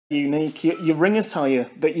unique. Your ring attire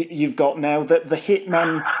that you've got now, the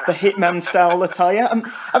hitman style attire.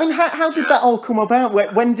 I mean, how did that all come about?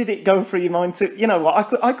 When did it go through your mind to,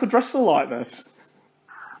 what, I could wrestle like this?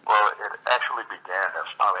 Well, it actually began as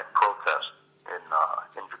silent protest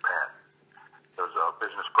in Japan. There was a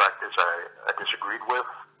business practice I disagreed with,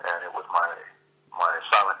 and it was my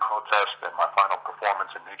silent protest and my final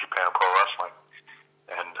performance in New Japan Pro Wrestling.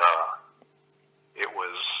 And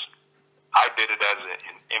I did it as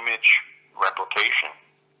an image replication,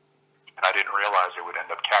 and I didn't realize it would end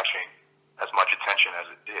up catching as much attention as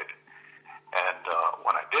it did. And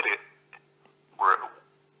when I did it,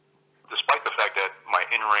 despite the fact that my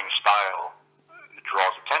in-ring style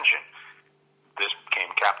draws attention, this became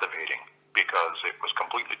captivating because it was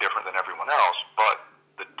completely different than everyone else, but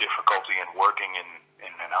the difficulty in working in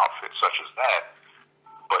an outfit such as that,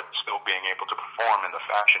 but still being able to perform in the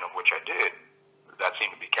fashion of which I did, that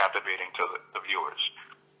seemed to be captivating to the viewers.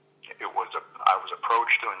 I was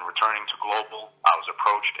approached in returning to Global. I was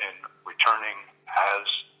approached in returning as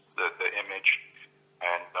the image,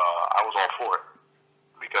 and I was all for it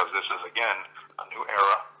because this is, again, a new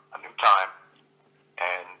era, a new time,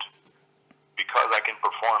 and because I can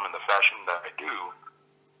perform in the fashion that I do,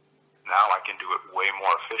 now I can do it way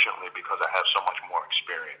more efficiently because I have so much more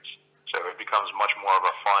experience. So it becomes much more of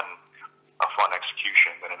a fun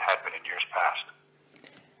execution than it had been in years past.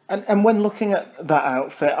 And when looking at that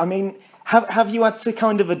outfit, I mean, have you had to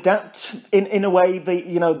kind of adapt in a way that,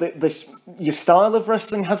 your style of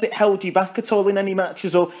wrestling? Has it held you back at all in any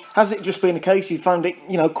matches, or has it just been a case you found it,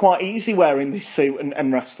 quite easy wearing this suit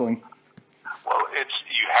and wrestling? Well,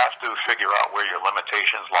 you have to figure out where your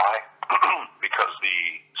limitations lie because the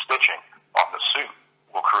stitching on the suit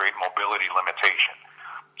will create mobility limitation.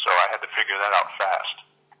 So I had to figure that out fast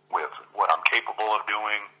with what I'm capable of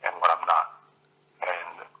doing and what I'm not.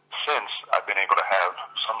 And since I've been able to have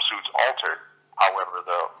some suits altered, however,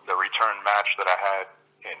 the return match that I had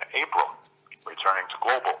in April, returning to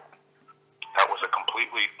Global, that was a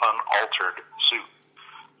completely unaltered suit.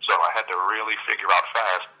 So I had to really figure out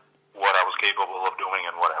fast what I was capable of doing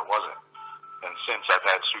and what I wasn't. And since I've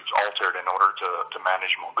had suits altered in order to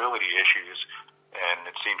manage mobility issues, and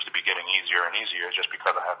it seems to be getting easier and easier just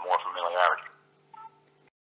because I have more familiarity.